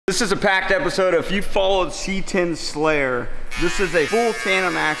This is a packed episode. If you followed C10Slayer, this is a full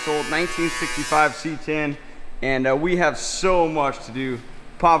tandem axle, 1965 C10, and we have so much to do.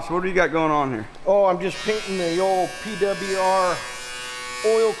 Pops, what do you got going on here? Oh, I'm just painting the old PWR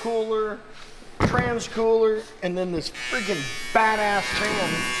oil cooler, trans cooler, and then this freaking badass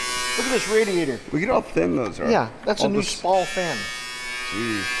fan. Look at this radiator. Look at how thin those are. Yeah, that's a new Spall fan.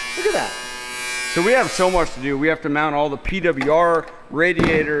 Jeez. Look at that. So we have so much to do. We have to mount all the PWR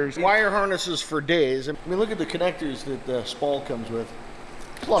radiators. Wire harnesses for days. I mean, look at the connectors that the Spall comes with.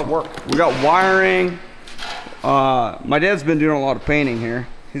 It's a lot of work. We got wiring. My dad's been doing a lot of painting here.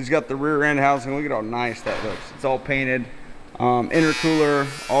 He's got the rear end housing. Look at how nice that looks. It's all painted.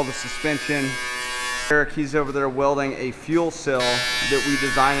 Intercooler, all the suspension. Eric, he's over there welding a fuel cell that we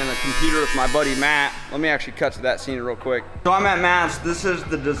designed in a computer with my buddy Matt. Let me actually cut to that scene real quick. So I'm at Matt's. This is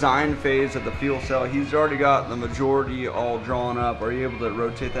the design phase of the fuel cell. He's already got the majority all drawn up. Are you able to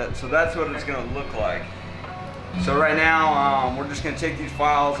rotate that? So that's what it's gonna look like. So right now, we're just gonna take these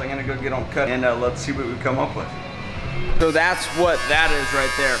files. I'm gonna go get them cut and let's see what we come up with. So that's what that is right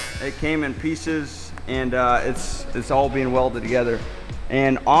there. It came in pieces and it's all being welded together.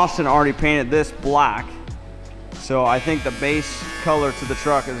 And Austin already painted this black. So I think the base color to the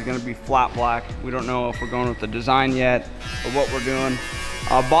truck is gonna be flat black. We don't know if we're going with the design yet or what we're doing.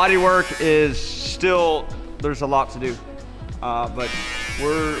 Body work is still, there's a lot to do. But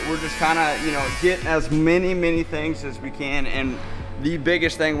we're just kinda, you know, getting as many things as we can. And the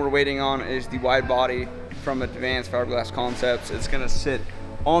biggest thing we're waiting on is the wide body from Advanced Fiberglass Concepts. It's gonna sit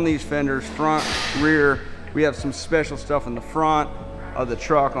on these fenders, front, rear. We have some special stuff in the front of the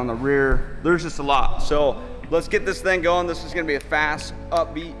truck, on the rear. There's just a lot. So let's get this thing going. This is gonna be a fast,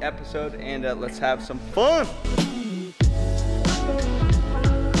 upbeat episode, and let's have some fun.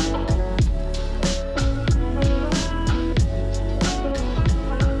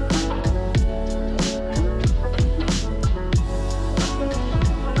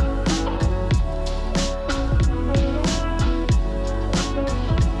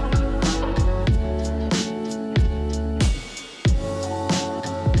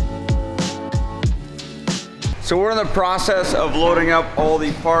 So we're in the process of loading up all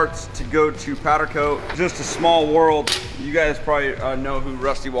the parts to go to powder coat. Just a small world. You guys probably know who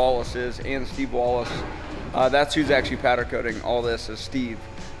Rusty Wallace is and Steve Wallace. That's who's actually powder coating all this, is Steve.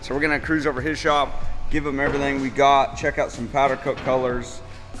 So we're gonna cruise over his shop, give him everything we got, check out some powder coat colors,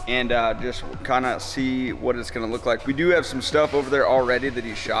 and just kind of see what it's gonna look like. We do have some stuff over there already that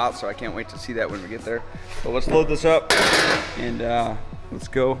he shot, so I can't wait to see that when we get there. But let's load this up and let's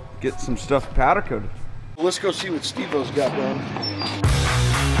go get some stuff powder coated. Let's go see what Steve-O's got done.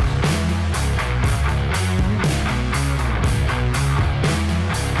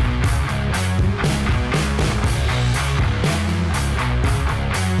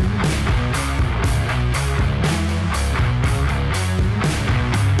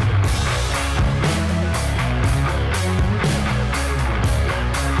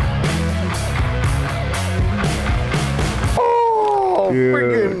 Oh,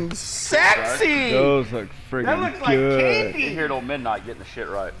 freaking sexy! Those look freaking good. That looks like candy. Here till midnight getting the shit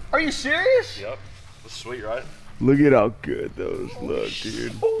right. Are you serious? Yep. That's sweet, right? Look at how good those look,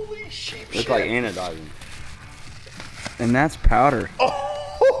 dude. Holy shit. Look like anodizing. And that's powder.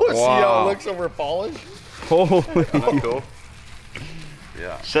 Oh, wow. See how it looks over polished? Holy. That's cool.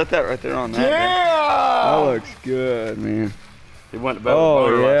 Yeah. Set that right there on that. Yeah. That looks good, man. He went to bed Oh,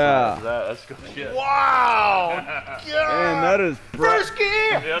 with motor yeah. last night. That's good shit. Wow. Yeah. Man, that is First gear.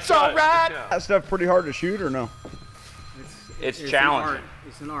 Yeah, It's all right. that stuff pretty hard to shoot or no? It's challenging.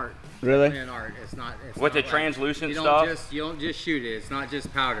 It's an art. Really? It's an art. It's not. It's With not the translucent you don't stuff? you don't just shoot it. It's not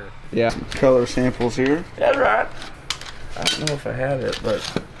just powder. Yeah. Color samples here. That's right. I don't know if I have it,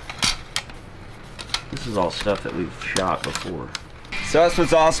 but this is all stuff that we've shot before. So that's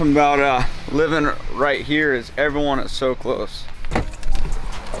what's awesome about living right here, is everyone is so close.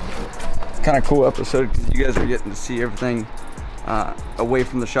 It's kind of cool episode because you guys are getting to see everything away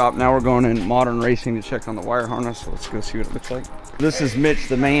from the shop. Now we're going in modern racing to check on the wire harness. So let's go see what it looks like. This is Mitch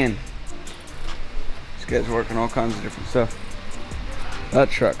the man. This guy's working all kinds of different stuff.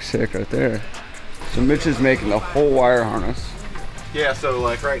 That truck's sick right there. So Mitch is making the whole wire harness. Yeah, so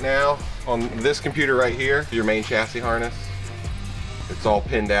like right now on this computer right here, your main chassis harness, it's all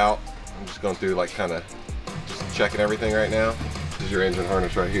pinned out. I'm just going through like kind of just checking everything right now. This is your engine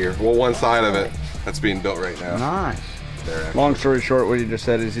harness right here. Well, one side of it that's being built right now. Nice. There, Long story short, what he just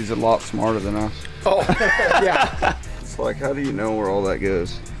said is he's a lot smarter than us. Oh, yeah. It's like, how do you know where all that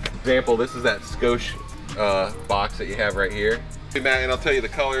goes? example, this is that Scotch box that you have right here. And I'll tell you the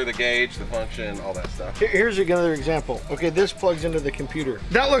color, the gauge, the function, all that stuff. Here's another example. Okay, this plugs into the computer.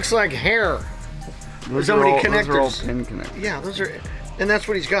 That looks like hair. Those There's so many Those are all connectors. pin connectors. Yeah, those are, and that's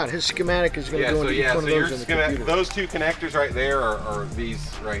what he's got. His schematic is going to go into each one of those in the computer. Those two connectors right there are these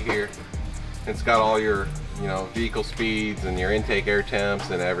right here. It's got all your, you know, vehicle speeds and your intake air temps,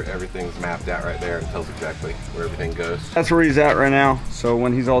 and everything's mapped out right there. It tells exactly where everything goes. That's where he's at right now. So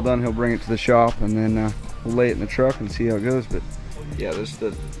when he's all done, he'll bring it to the shop, and then we'll lay it in the truck and see how it goes. But yeah, this is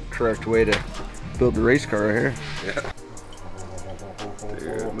the correct way to build the race car right here. Yeah.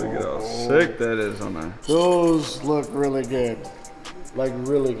 Dude, look at how sick that is on there. Those look really good. Like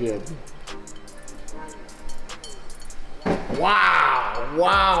really good. Wow,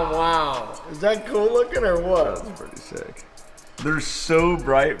 wow, wow. Is that cool looking or what? That's pretty sick. They're so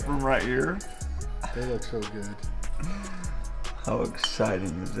bright from right here. They look so good. How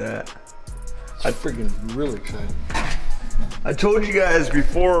exciting is that? I'm freaking really excited. I told you guys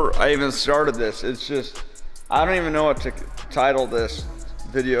before I even started this, it's just, I don't even know what to title this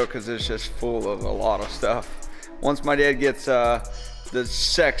video because it's just full of a lot of stuff. Once my dad gets the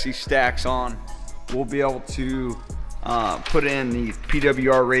sexy stacks on, we'll be able to put in the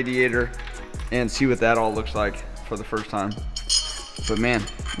PWR radiator and see what that all looks like for the first time. But man,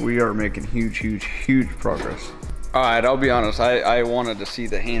 we are making huge progress. All right, I'll be honest, I wanted to see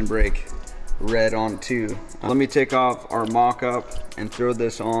the handbrake red on too. Let me take off our mock-up and throw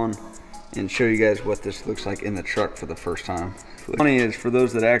this on and show you guys what this looks like in the truck for the first time. Funny is, for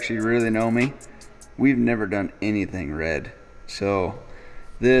those that actually really know me, we've never done anything red. So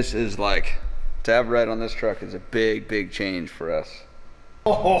this is like, to have red on this truck is a big change for us.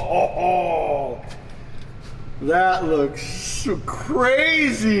 Oh, that looks so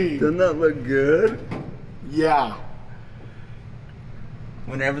crazy. Doesn't that look good? Yeah.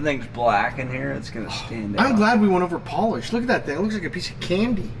 When everything's black in here, it's gonna stand out. I'm glad we went over polish. Look at that thing. It looks like a piece of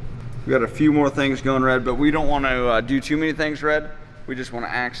candy. We got a few more things going red, but we don't want to do too many things red. We just want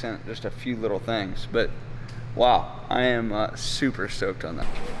to accent just a few little things. But wow, I am super stoked on that.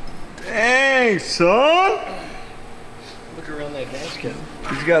 Dang, son! Look around that gasket.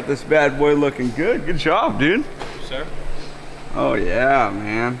 He's got this bad boy looking good. Good job, dude. Sir? Oh yeah,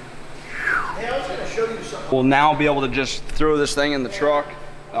 man. Hey, I was gonna show you something. We'll now be able to just throw this thing in the truck.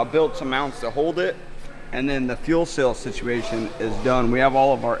 I'll build some mounts to hold it, and then the fuel cell situation is done. We have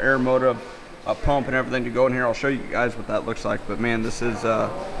all of our air motive, pump and everything to go in here. I'll show you guys what that looks like. But man, this is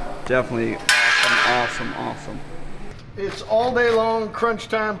definitely awesome. It's all day long crunch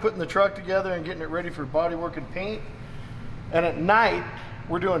time putting the truck together and getting it ready for bodywork and paint. And at night,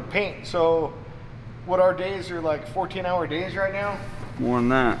 we're doing paint. So what our days are like 14-hour days right now. More than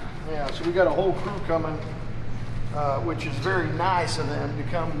that. Yeah, so we got a whole crew coming, which is very nice of them to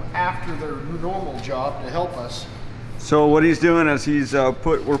come after their normal job to help us. So what he's doing is he's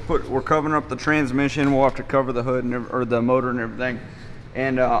we're covering up the transmission. We'll have to cover the hood or the motor and everything.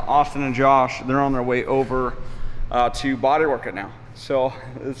 And Austin and Josh, they're on their way over to bodywork it now. So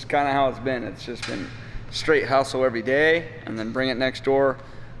it's kind of how it's been. It's just been straight hustle every day, and then bring it next door.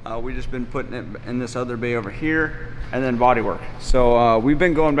 We just been putting it in this other bay over here, and then bodywork. So we've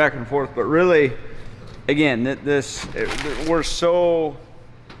been going back and forth, but really, again, we're so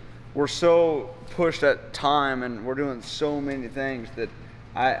pushed at time, and we're doing so many things that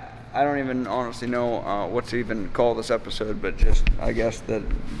I don't even honestly know what to even call this episode, but just I guess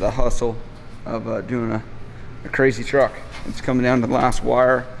the hustle of doing a crazy truck. It's coming down to the last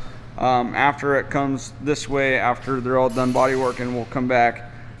wire. After it comes this way, after they're all done bodywork, and we'll come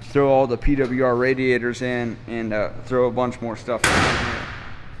back, throw all the PWR radiators in, and throw a bunch more stuff in here.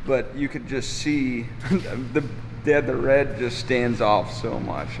 But you could just see the red just stands off so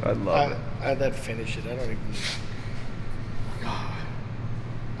much. I love it. I'd finish it. I don't even.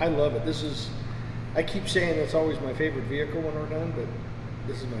 I love it. This is. I keep saying it's always my favorite vehicle when we're done, but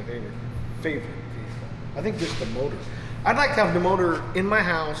this is my favorite vehicle. I think just the motor. I'd like to have the motor in my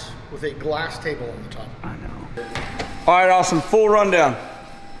house with a glass table on the top. I know. All right, Austin. Full rundown.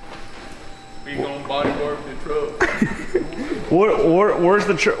 We gonna bodywork the truck.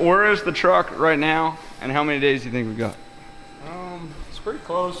 Where is the truck right now, and how many days do you think we got? It's pretty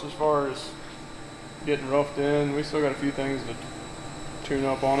close as far as getting roughed in. We still got a few things to tune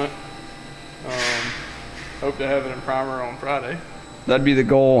up on it. Hope to have it in primer on Friday. That'd be the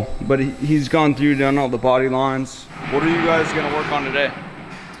goal, but he's gone through, done all the body lines. What are you guys gonna work on today?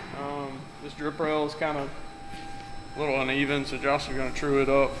 This drip rail is kind of a little uneven, so Josh is gonna true it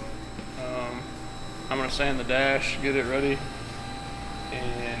up. I'm gonna sand the dash, get it ready,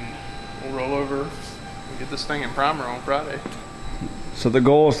 and we'll roll over and get this thing in primer on Friday. So the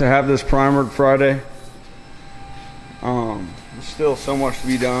goal is to have this primered Friday. There's still so much to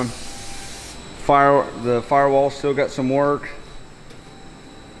be done. The firewall still got some work.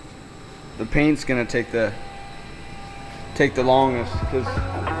 The paint's gonna take the longest because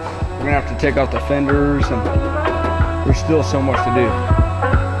we're gonna have to take off the fenders and there's still so much to do.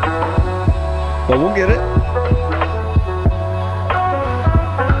 But we'll get it.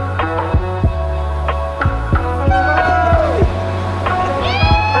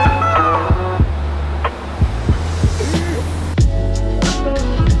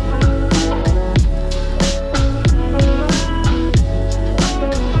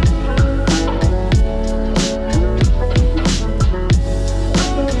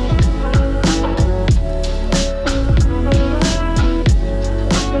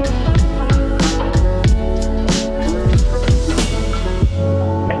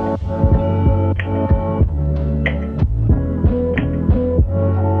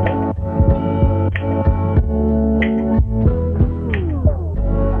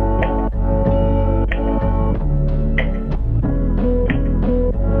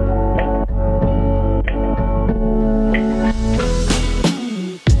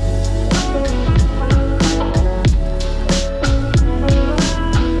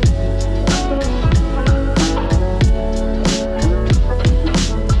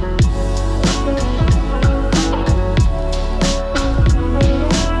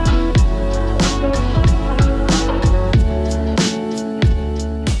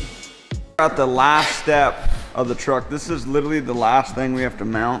 At the last step of the truck, this is literally the last thing we have to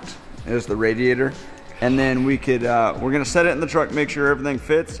mount is the radiator, and then we could we're gonna set it in the truck, make sure everything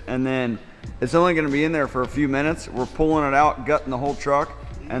fits, and then it's only gonna be in there for a few minutes. We're pulling it out, gutting the whole truck,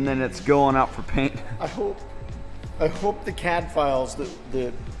 and then it's going out for paint. I hope the CAD files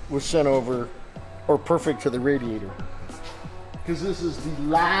that was sent over are perfect to the radiator, because this is the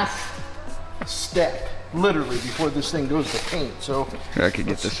last step, literally, before this thing goes to paint. So I could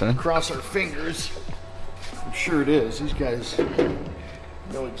get this in. Cross our fingers. I'm sure it is. These guys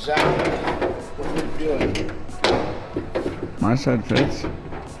know exactly what they're doing. My side fits.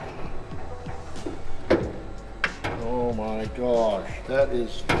 Oh my gosh, that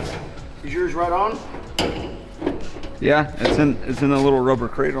is yours right on? Yeah, it's in a little rubber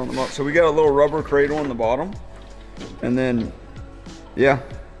cradle on the bottom. So we got a little rubber cradle on the bottom, and then yeah,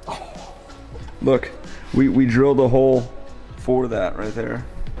 look, we drilled a hole for that right there,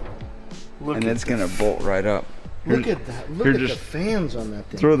 and it's gonna bolt right up. Look at that! Look at the fans on that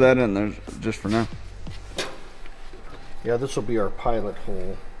thing. Throw that in there just for now. Yeah, this will be our pilot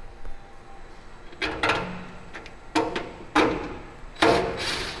hole.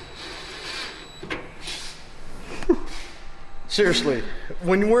 Seriously,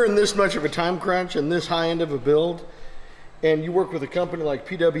 when we're in this much of a time crunch and this high end of a build, and you work with a company like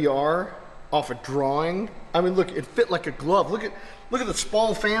PWR off a drawing, I mean, look, it fit like a glove. Look at the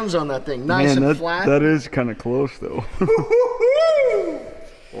small fans on that thing, nice and flat. That is kind of close though.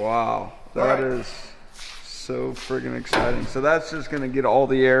 Wow, that is so friggin' exciting. So that's just gonna get all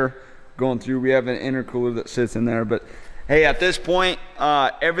the air going through. We have an intercooler that sits in there, but hey, at this point,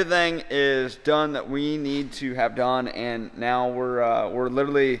 everything is done that we need to have done, and now we're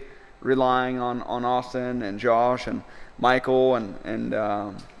literally relying on Austin and Josh and Michael,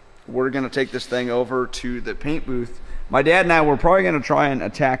 and we're gonna take this thing over to the paint booth. My dad and I, we're probably gonna try and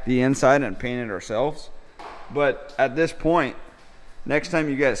attack the inside and paint it ourselves. But at this point, next time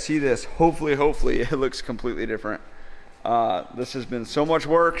you guys see this, hopefully it looks completely different. This has been so much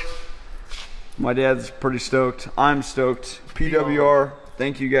work. My dad's pretty stoked. I'm stoked. PWR,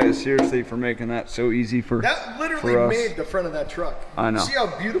 thank you guys seriously for making that so easy for us. That literally made the front of that truck. I know. See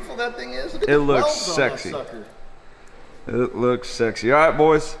how beautiful that thing is? Look at it the looks welds on sexy. that sucker. It looks sexy. All right,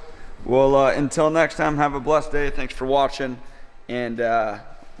 boys. Well, until next time, have a blessed day. Thanks for watching, and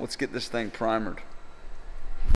let's get this thing primered.